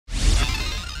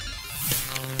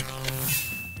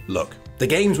Look, the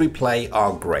games we play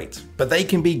are great, but they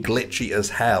can be glitchy as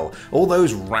hell. All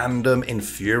those random,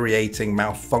 infuriating,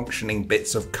 malfunctioning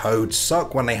bits of code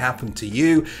suck when they happen to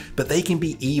you, but they can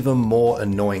be even more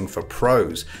annoying for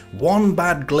pros. One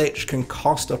bad glitch can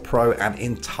cost a pro an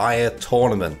entire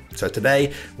tournament. So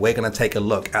today, we're going to take a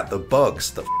look at the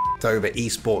bugs that over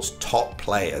esports top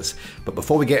players. But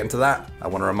before we get into that, I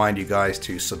want to remind you guys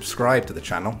to subscribe to the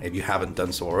channel if you haven't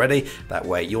done so already. That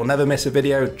way you'll never miss a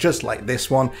video just like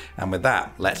this one. And with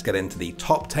that, let's get into the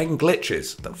top 10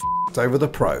 glitches that over the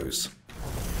pros.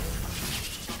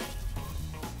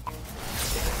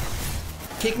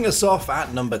 Kicking us off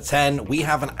at number 10, we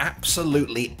have an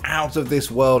absolutely out of this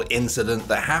world incident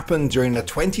that happened during the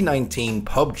 2019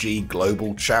 PUBG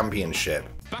Global Championship.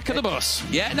 Back of the bus.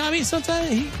 Yeah, no, I mean,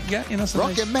 sometimes,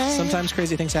 sometimes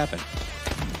crazy things happen.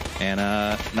 And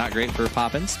not great for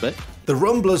Poppins, but... The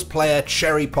Rumblers player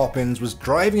Cherry Poppins was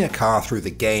driving a car through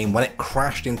the game when it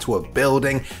crashed into a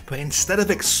building, but instead of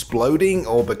exploding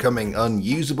or becoming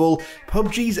unusable,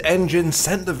 PUBG's engine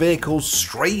sent the vehicle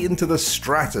straight into the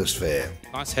stratosphere.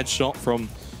 Nice headshot from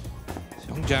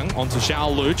Xiongjiang onto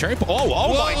Xiaolu. Cherry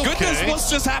oh my goodness, what's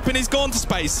just happened? He's gone to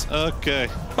space. Okay.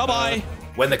 Bye-bye.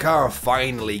 When the car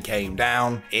finally came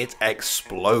down, it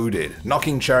exploded,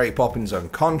 knocking Cherry Poppins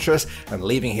unconscious and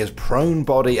leaving his prone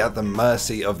body at the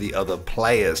mercy of the other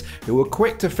players, who were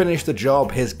quick to finish the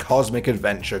job his cosmic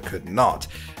adventure could not.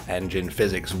 Engine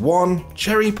physics 1,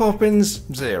 Cherry Poppins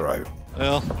 0.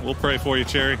 Well, we'll pray for you,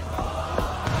 Cherry.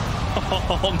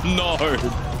 Oh no,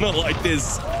 not like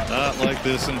this. Not like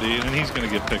this indeed, and he's going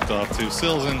to get picked off too.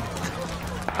 Silzen,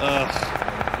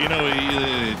 you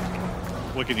know,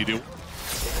 what can you do?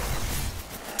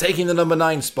 Taking the number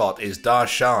 9 spot is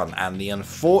Darshan and the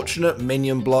unfortunate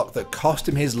minion block that cost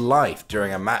him his life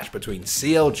during a match between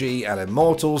CLG and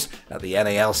Immortals at the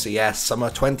NALCS Summer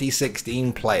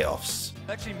 2016 playoffs.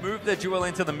 Actually moved their duel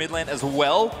into the mid lane as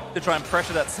well to try and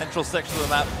pressure that central section of the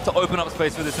map to open up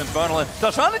space for this Infernal. And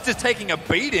Darshan is just taking a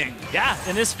beating. Yeah,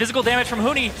 and this physical damage from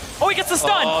Huni. Oh, he gets the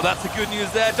stun! Oh, that's the good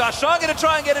news there. Darshan gonna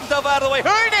try and get himself out of the way.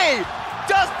 Huni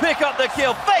does pick up the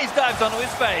kill. Phase dives onto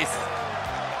his face.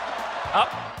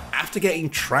 Up. After getting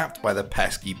trapped by the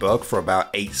pesky bug for about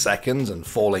 8 seconds and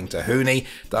falling to Huni,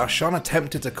 Darshan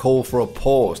attempted to call for a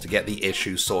pause to get the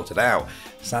issue sorted out.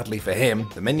 Sadly for him,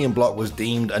 the minion block was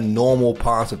deemed a normal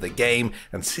part of the game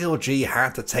and CLG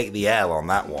had to take the L on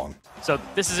that one. So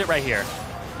this is it right here.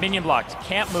 Minion blocked,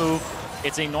 can't move.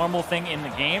 It's a normal thing in the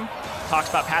game. Talks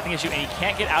about pathing issue and he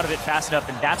can't get out of it fast enough,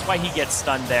 and that's why he gets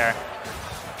stunned there.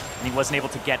 And he wasn't able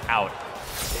to get out.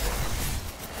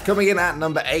 Coming in at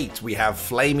number 8, we have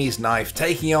Flamey's Knife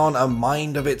taking on a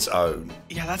mind of its own.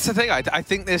 Yeah, that's the thing. I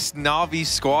think this Na'Vi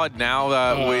squad now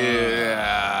that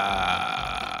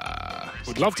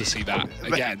would love to see that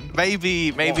again.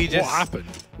 Maybe what happened?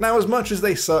 Now, as much as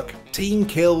they suck, team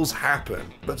kills happen.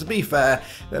 But to be fair,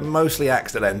 they're mostly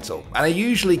accidental and are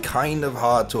usually kind of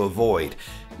hard to avoid.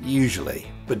 Usually.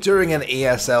 But during an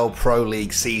ESL Pro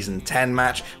League Season 10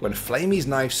 match, when Flamey's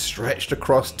Knife stretched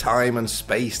across time and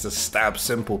space to stab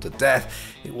Simple to death,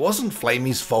 it wasn't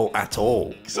Flamey's fault at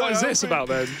all. What is this about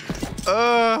then?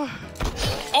 Oh,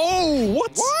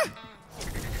 what?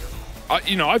 What?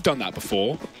 You know, I've done that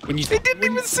before. When you didn't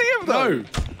even see him though. No.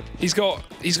 He's got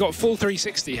full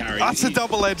 360, Harry. That's a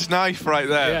double-edged knife right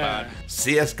there, man.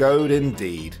 CSGO'd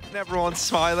indeed. And everyone's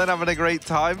smiling, having a great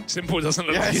time. Simple doesn't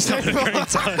look like he's having a great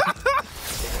time.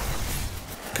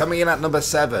 Coming in at number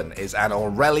 7 is an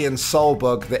Aurelian soul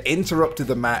bug that interrupted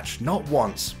the match not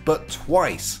once, but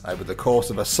twice over the course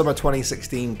of a Summer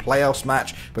 2016 playoffs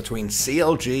match between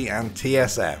CLG and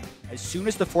TSM. As soon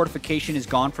as the fortification is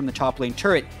gone from the top lane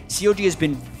turret, CLG has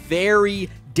been very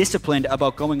disciplined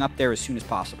about going up there as soon as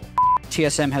possible.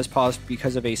 TSM has paused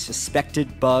because of a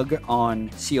suspected bug on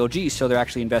CLG, so they're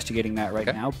actually investigating that right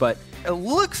now. But it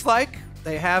looks like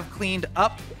they have cleaned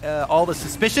up all the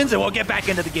suspicions, and we'll get back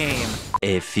into the game.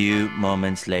 A few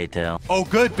moments later. Oh,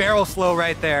 good barrel slow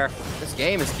right there. This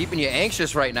game is keeping you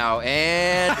anxious right now,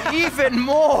 and even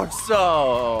more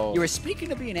so. You were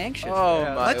speaking of being anxious. Oh,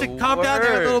 Yeah, my let's calm down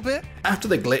there a little bit. After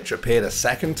the glitch appeared a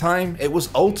second time, it was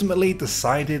ultimately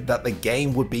decided that the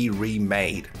game would be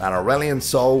remade, and Aurelian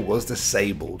Soul was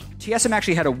disabled. TSM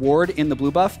actually had a ward in the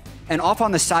blue buff, and off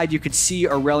on the side you could see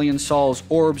Aurelian Soul's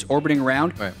orbs orbiting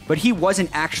around, but he wasn't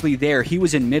actually there, he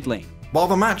was in mid lane. While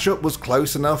the matchup was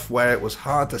close enough where it was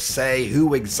hard to say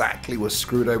who exactly was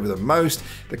screwed over the most,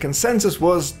 the consensus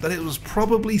was that it was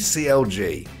probably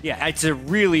CLG. Yeah, it's a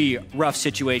really rough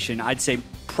situation. I'd say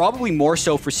probably more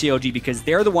so for CLG because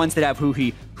they're the ones that have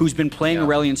Huhi, who's been playing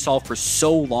Aurelian Sol for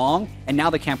so long, and now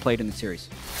they can't play it in the series.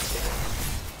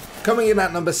 Coming in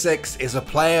at number 6 is a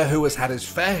player who has had his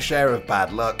fair share of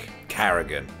bad luck,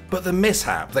 Karrigan. But the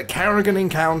mishap that Karrigan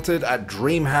encountered at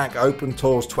DreamHack Open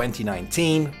Tours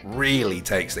 2019 really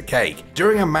takes the cake.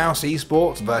 During a Mouse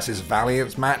Esports versus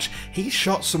Valiance match, he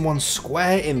shot someone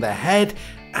square in the head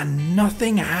and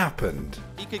nothing happened.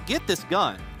 He could get this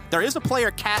gun. There is a player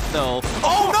cat though.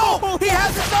 Oh no! He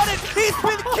hasn't done it! He's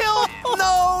been killed!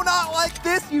 No, not like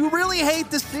this. You really hate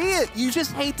to see it. You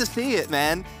just hate to see it,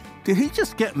 man. Did he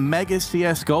just get mega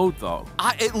CS gold though?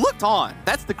 It looked on.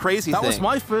 That's the crazy thing. That was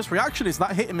my first reaction, is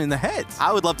that hit him in the head.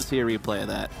 I would love to see a replay of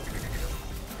that.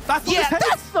 That's on his head.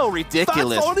 That's so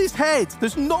ridiculous. That's on his head.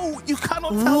 There's no, you cannot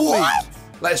tell me.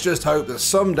 Let's just hope that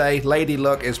someday Lady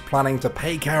Luck is planning to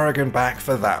pay Karrigan back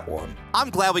for that one. I'm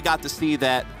glad we got to see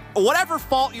that. Whatever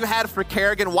fault you had for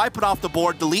Karrigan, wipe it off the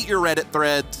board, delete your Reddit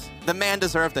threads. The man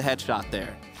deserved the headshot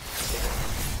there.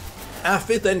 Our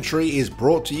 5th entry is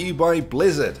brought to you by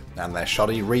Blizzard and their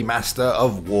shoddy remaster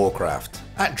of Warcraft.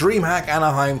 At DreamHack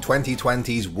Anaheim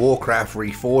 2020's Warcraft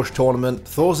Reforged tournament,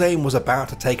 Thorzane was about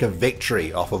to take a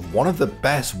victory off of one of the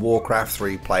best Warcraft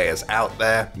 3 players out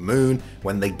there, Moon,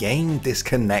 when the game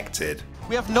disconnected.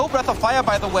 We have no Breath of Fire,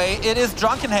 by the way. It is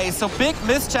Drunken Haze, so big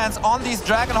mischance on these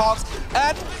Dragonhawks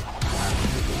and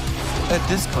a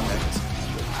disconnect.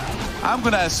 I'm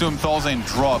gonna assume Thorzane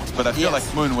dropped, but I feel like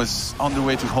Moon was on the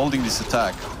way to holding this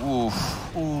attack. Ooh,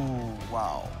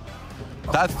 wow.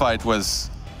 That fight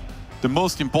was the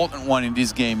most important one in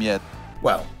this game yet.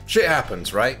 Well, shit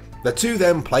happens, right? The two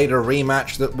then played a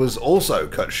rematch that was also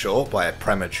cut short by a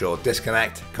premature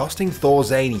disconnect, costing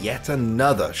Thorzane yet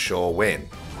another sure win.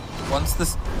 Once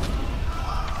this...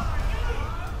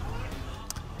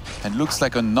 And looks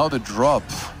like another drop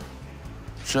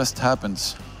just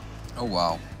happens. Oh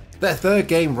wow. Their 3rd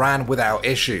game ran without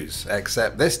issues,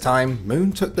 except this time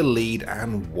Moon took the lead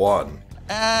and won.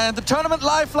 And the tournament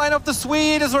lifeline of the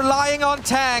Swede is relying on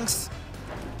tanks.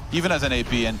 Even as an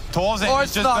AP, and Thorzane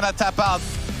is just gonna tap out.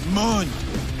 Moon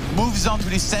moves on to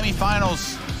the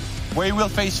semi-finals, where he will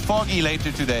face Foggy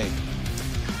later today.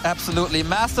 Absolutely.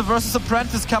 Master versus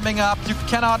Apprentice coming up. You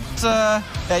cannot...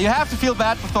 you have to feel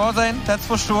bad for Thorzane, that's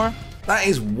for sure. That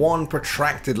is one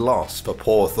protracted loss for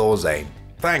poor Thorzane.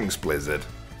 Thanks, Blizzard.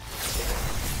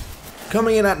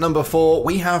 Coming in at number 4,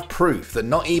 we have proof that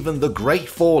not even the Great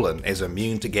Fallen is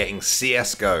immune to getting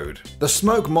CSGO'd. The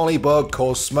smoke molly bug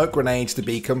caused smoke grenades to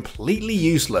be completely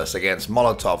useless against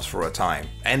Molotovs for a time,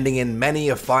 ending in many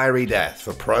a fiery death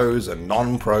for pros and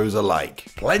non-pros alike.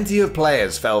 Plenty of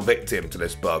players fell victim to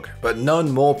this bug, but none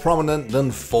more prominent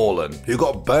than Fallen, who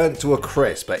got burnt to a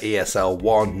crisp at ESL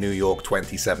 1 New York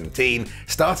 2017,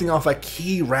 starting off a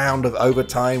key round of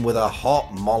overtime with a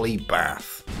hot molly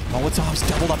bath. Molotov's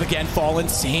doubled up again. Fallen,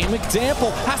 same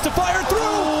example. Has to fire through.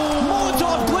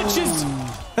 Molotov glitches.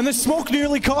 And the smoke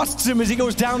nearly costs him as he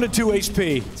goes down to 2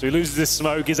 HP. So he loses this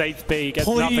smoke, his HP, gets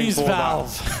nothing for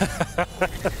Valve.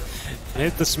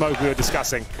 Here's the smoke we were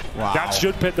discussing. Wow. That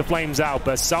should put the flames out,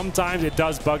 but sometimes it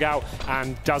does bug out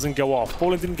and doesn't go off.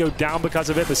 Fallen didn't go down because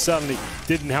of it, but certainly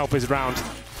didn't help his round.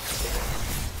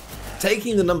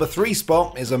 Taking the number 3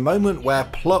 spot is a moment where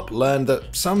Plup learned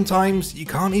that sometimes you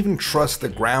can't even trust the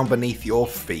ground beneath your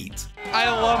feet. I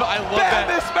love that.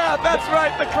 This map, that's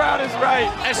right, the crowd is right.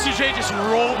 SUJ just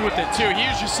rolled with it too. He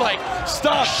was just like,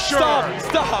 stop,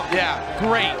 stop. Yeah,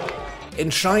 great. In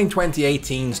Shine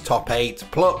 2018's Top 8,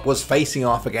 Plup was facing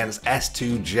off against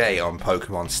S2J on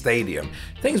Pokemon Stadium.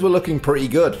 Things were looking pretty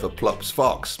good for Plup's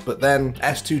Fox, but then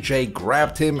S2J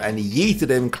grabbed him and yeeted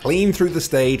him clean through the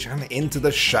stage and into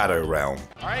the Shadow Realm.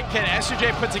 All right, can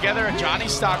SUJ put together a Johnny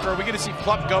Stalker? Are we going to see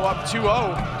Plup go up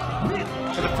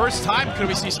 2-0? For the first time, could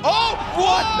we see... Oh,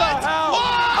 what the hell?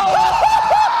 Whoa!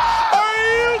 Are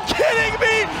you kidding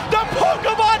me? The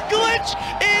Pokemon glitch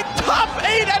in Top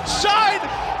 8 at Shine!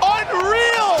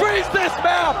 Unreal! Freeze this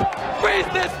map! Freeze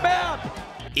this map!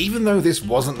 Even though this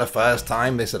wasn't the first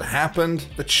time this had happened,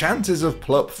 the chances of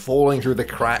Plup falling through the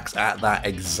cracks at that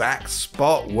exact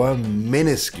spot were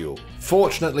minuscule.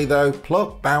 Fortunately though,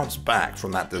 Plup bounced back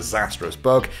from that disastrous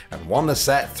bug and won the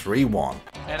set 3-1.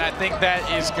 And I think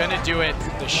that is going to do it.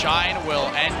 The Shine will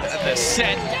end the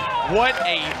set. What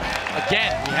a...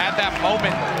 Again, we had that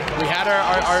moment. We had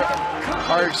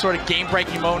our sort of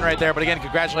game-breaking moment right there. But again,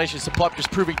 congratulations to Plup,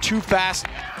 just proving too fast,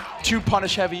 too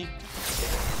punish-heavy.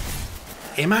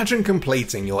 Imagine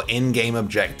completing your in-game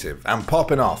objective and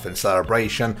popping off in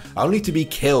celebration only to be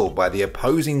killed by the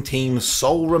opposing team's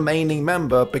sole remaining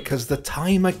member because the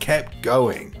timer kept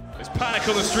going. There's panic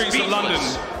on the streets of London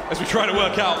as we try to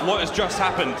work out what has just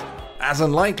happened. As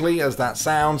unlikely as that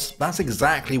sounds, that's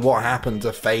exactly what happened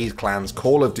to FaZe Clan's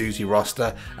Call of Duty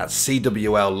roster at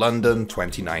CWL London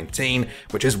 2019,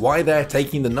 which is why they're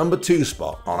taking the number 2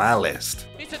 spot on our list.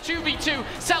 It's a 2v2,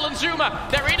 Cell and Zuma,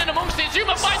 they're in and amongst it,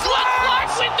 Zuma finds one flag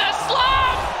with the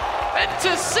slam! And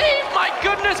to save, my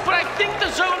goodness, but I think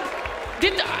the zone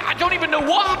I don't even know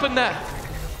what happened there.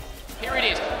 Here it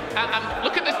is,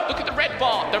 look at the red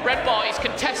bar. The red bar is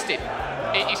contested.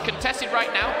 It is contested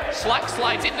right now. Slack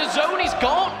slides in. The zone is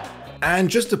gone. And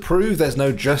just to prove there's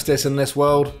no justice in this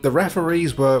world, the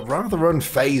referees were rather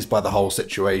unfazed by the whole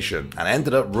situation and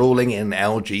ended up ruling in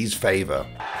LG's favour.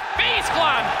 FaZe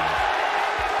Clan!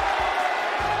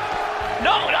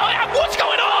 No, what's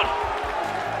going on?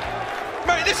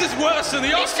 Mate, this is worse than the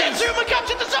Oscars. Zuma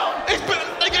captured the zone.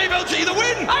 They gave LG the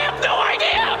win. I have no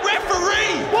idea.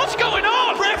 Referee! What's going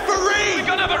on? Referee! We're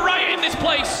gonna have a riot in this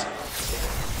place.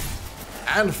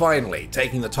 And finally,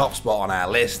 taking the top spot on our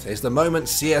list is the moment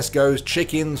CSGO's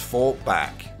chickens fought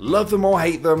back. Love them or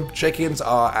hate them, chickens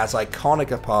are as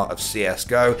iconic a part of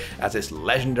CSGO as its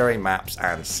legendary maps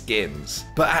and skins.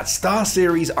 But at Star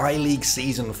Series I-League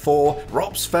Season 4,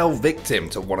 Rops fell victim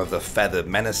to one of the feathered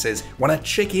menaces when a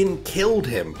chicken killed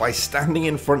him by standing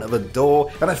in front of a door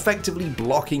and effectively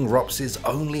blocking Rops'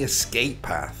 only escape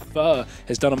path. Fur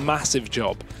has done a massive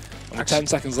job. With 10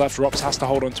 seconds left, Rops has to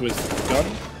hold onto his gun.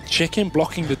 Chicken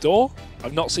blocking the door?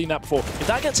 I've not seen that before. If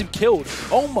that gets him killed,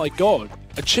 oh my god.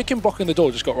 A chicken blocking the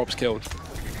door just got Rops killed.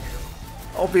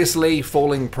 Obviously,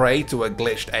 falling prey to a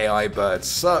glitched AI bird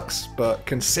sucks, but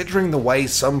considering the way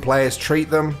some players treat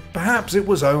them, perhaps it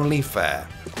was only fair.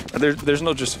 There's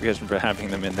no justification for having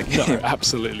them in the game. No,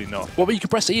 absolutely not. Well, but you can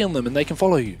press E on them and they can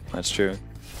follow you. That's true.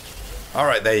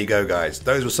 Alright, there you go guys.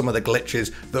 Those were some of the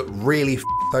glitches that really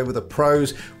f***ed over the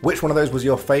pros. Which one of those was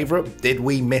your favourite? Did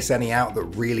we miss any out that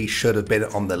really should have been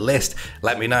on the list?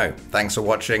 Let me know. Thanks for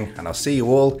watching, and I'll see you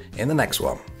all in the next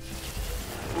one.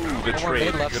 Ooh, good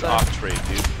trade. Good off trade,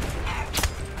 dude.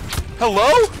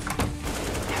 Hello?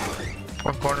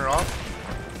 One corner off.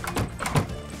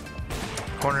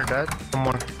 Corner dead. One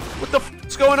more. What the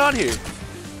f***'s going on here?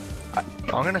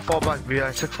 I'm gonna fall back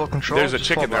via 6-4 control. There's a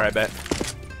chicken there, I bet.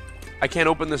 I can't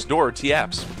open this door.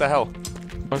 T-apps. What the hell?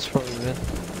 What's probably it?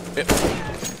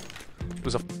 It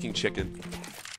was a fucking chicken.